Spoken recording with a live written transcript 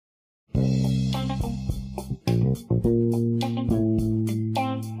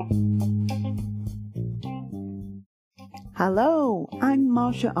Hello, I'm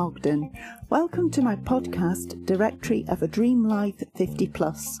Marsha Ogden. Welcome to my podcast, Directory of a Dream Life 50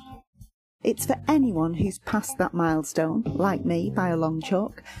 Plus. It's for anyone who's passed that milestone, like me, by a long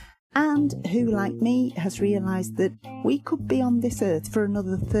chalk, and who, like me, has realised that we could be on this earth for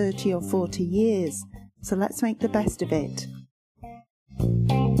another 30 or 40 years. So let's make the best of it.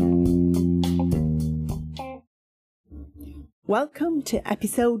 Welcome to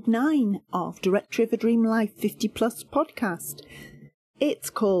episode 9 of Directory of a Dream Life 50 Plus podcast. It's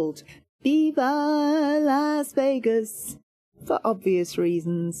called Viva Las Vegas, for obvious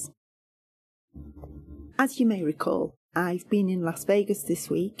reasons. As you may recall, I've been in Las Vegas this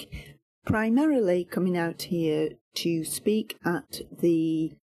week, primarily coming out here to speak at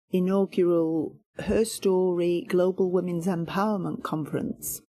the inaugural Her Story Global Women's Empowerment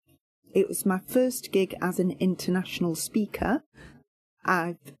Conference. It was my first gig as an international speaker.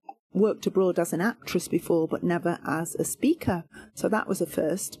 I've worked abroad as an actress before, but never as a speaker, so that was a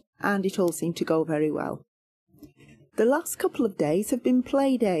first, and it all seemed to go very well. The last couple of days have been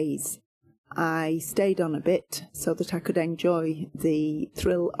play days. I stayed on a bit so that I could enjoy the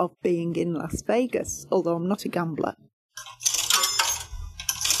thrill of being in Las Vegas, although I'm not a gambler.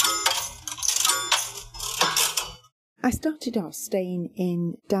 I started off staying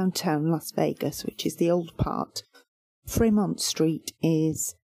in downtown Las Vegas, which is the old part. Fremont Street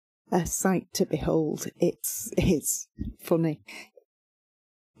is a sight to behold. It's funny.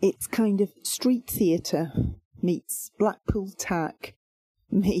 It's kind of street theatre meets Blackpool tack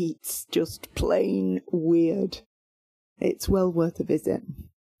meets just plain weird. It's well worth a visit.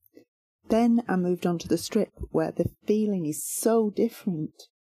 Then I moved on to the Strip, where the feeling is so different.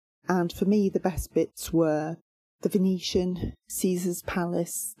 And for me, the best bits were the Venetian, Caesar's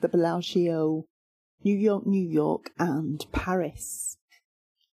Palace, the Bellagio, New York, and Paris.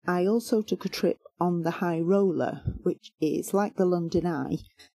 I also took a trip on the High Roller, which is like the London Eye,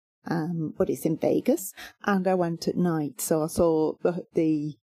 but it's in Vegas, and I went at night, so I saw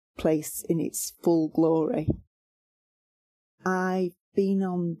the place in its full glory. I've been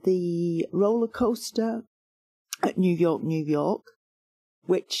on the roller coaster at New York,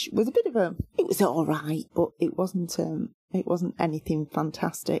 which was a bit of it was all right, but it wasn't anything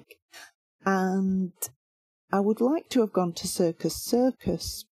fantastic. And I would like to have gone to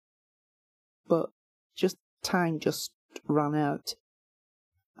Circus, but time just ran out.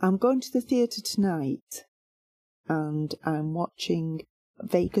 I'm going to the theatre tonight, and I'm watching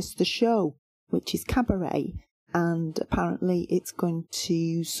Vegas the Show, which is cabaret, and apparently it's going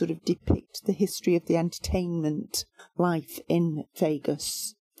to sort of depict the history of the entertainment life in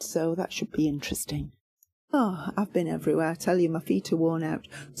Vegas. So that should be interesting. Oh, I've been everywhere. I tell you, my feet are worn out,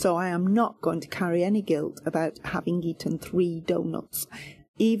 so I am not going to carry any guilt about having eaten 3 donuts,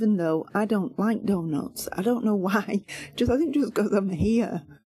 even though I don't like donuts. I don't know why. I think just because I'm here,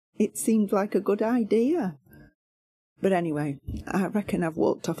 it seemed like a good idea. But anyway, I reckon I've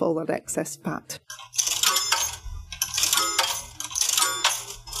walked off all that excess fat.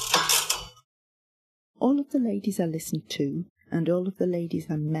 All of the ladies I listened to and all of the ladies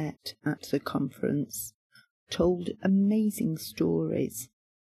I met at the conference told amazing stories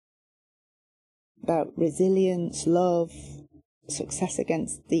about resilience, love, success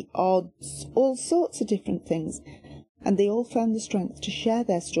against the odds, all sorts of different things, and they all found the strength to share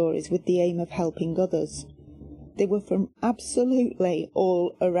their stories with the aim of helping others. They were from absolutely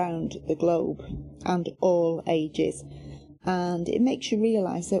all around the globe and all ages, and it makes you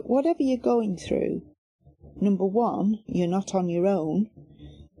realise that whatever you're going through, number 1, you're not on your own,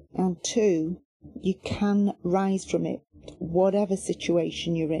 and 2, you can rise from it, whatever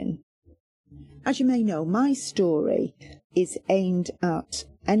situation you're in. As you may know, my story is aimed at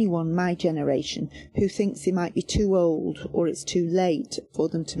anyone my generation who thinks they might be too old or it's too late for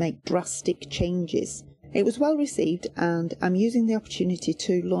them to make drastic changes. It was well received, and I'm using the opportunity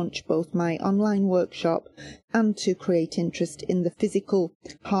to launch both my online workshop and to create interest in the physical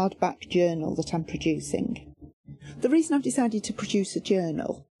hardback journal that I'm producing. The reason I've decided to produce a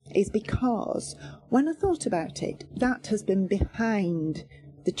journal is because when I thought about it, that has been behind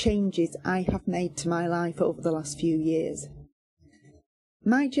the changes I have made to my life over the last few years.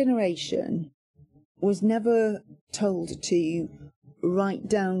 My generation was never told to write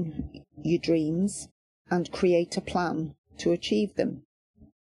down your dreams and create a plan to achieve them.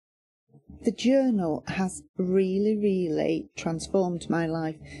 The journal has really transformed my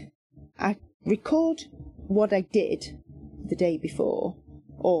life. I record what I did the day before,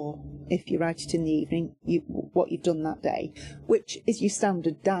 or if you write it in the evening, what you've done that day, which is your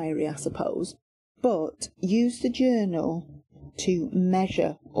standard diary, I suppose. But use the journal to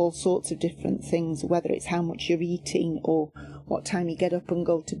measure all sorts of different things, whether it's how much you're eating or what time you get up and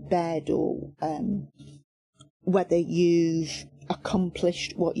go to bed, or whether you've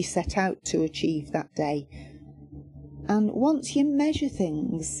accomplished what you set out to achieve that day. And once you measure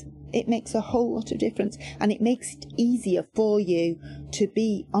things, it makes a whole lot of difference, and it makes it easier for you to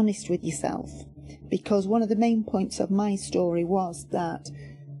be honest with yourself. Because one of the main points of my story was that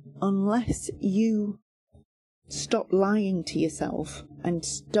unless you stop lying to yourself and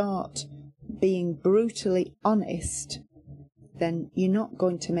start being brutally honest, then you're not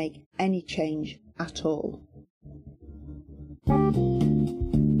going to make any change at all.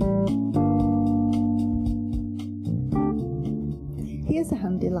 Here's a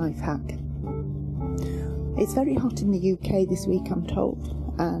handy life hack. It's very hot in the UK this week, I'm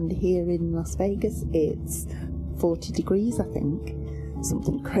told, and here in Las Vegas it's 40 degrees, I think.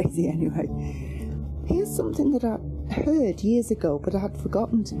 Something crazy anyway. Here's something that I heard years ago, but I had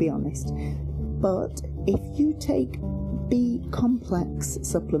forgotten, to be honest. But if you take B-complex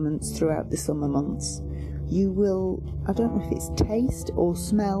supplements throughout the summer months, you will, I don't know if it's taste or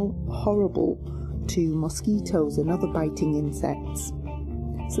smell horrible to mosquitoes and other biting insects.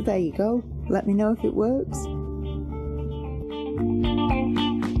 So there you go. Let me know if it works.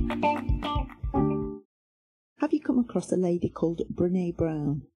 Have you come across a lady called Brené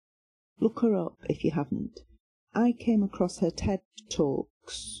Brown? Look her up if you haven't. I came across her TED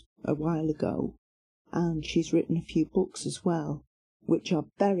Talks a while ago, and she's written a few books as well, which are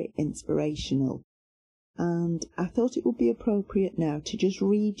very inspirational. And I thought it would be appropriate now to just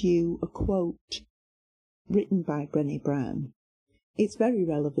read you a quote written by Brené Brown. It's very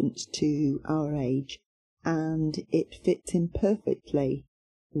relevant to our age, and it fits in perfectly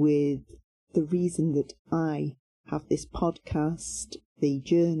with the reason that I have this podcast, the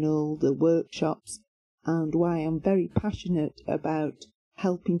journal, the workshops, and why I'm very passionate about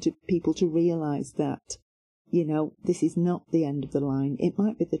helping people to realise that, this is not the end of the line. It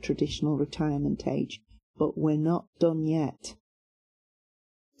might be the traditional retirement age, but we're not done yet.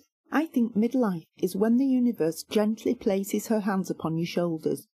 I think midlife is when the universe gently places her hands upon your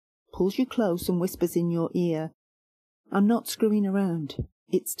shoulders, pulls you close and whispers in your ear, "I'm not screwing around.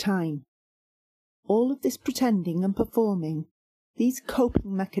 It's time." All of this pretending and performing, these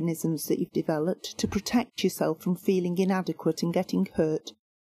coping mechanisms that you've developed to protect yourself from feeling inadequate and getting hurt,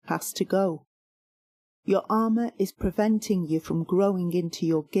 has to go. Your armour is preventing you from growing into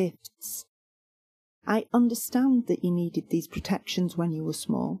your gifts. I understand that you needed these protections when you were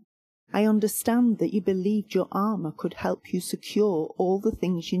small. I understand that you believed your armour could help you secure all the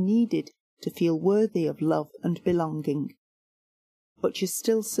things you needed to feel worthy of love and belonging. But you're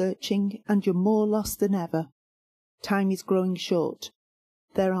still searching, and you're more lost than ever. Time is growing short.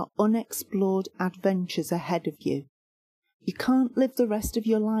 There are unexplored adventures ahead of you. You can't live the rest of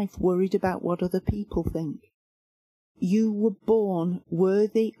your life worried about what other people think. You were born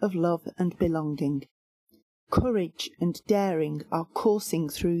worthy of love and belonging. Courage and daring are coursing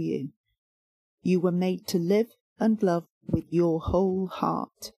through you. You were made to live and love with your whole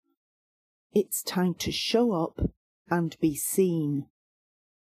heart. It's time to show up and be seen.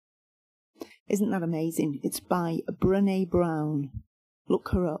 Isn't that amazing? It's by Brené Brown. Look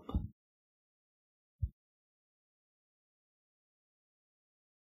her up.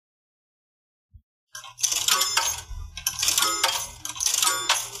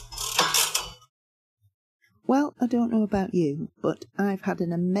 Well, I don't know about you, but I've had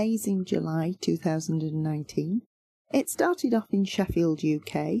an amazing July 2019. It started off in Sheffield,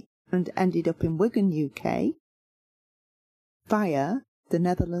 UK, and ended up in Wigan, UK, via the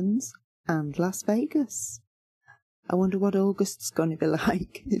Netherlands and Las Vegas. I wonder what August's going to be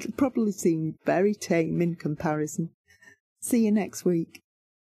like. It'll probably seem very tame in comparison. See you next week.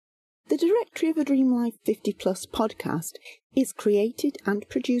 The Directory of a Dream Life 50 Plus podcast is created and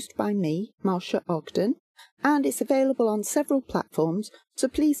produced by me, Marsha Ogden, and it's available on several platforms, so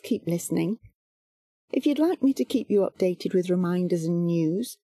please keep listening. If you'd like me to keep you updated with reminders and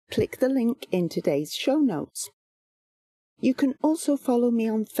news, click the link in today's show notes. You can also follow me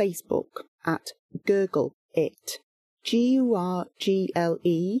on Facebook at Gurgle It, Gurgle,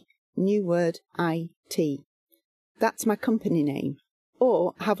 new word IT. That's my company name.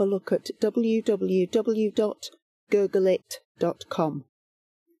 Or have a look at www.gurgleit.com.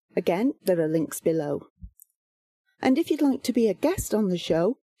 Again, there are links below. And if you'd like to be a guest on the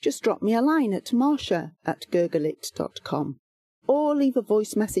show, just drop me a line at marsha@gurgleit.com or leave a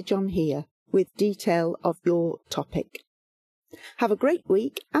voice message on here with detail of your topic. Have a great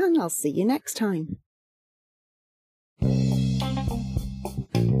week, and I'll see you next time.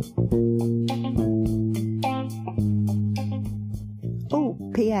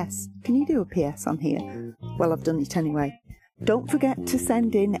 PS. Can you do a PS on here? Well, I've done it anyway. Don't forget to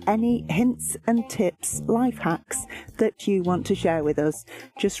send in any hints and tips, life hacks that you want to share with us.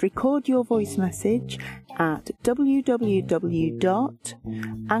 Just record your voice message at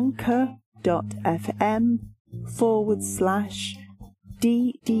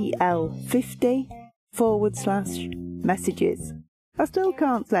I still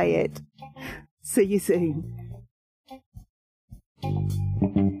can't say it. See you soon.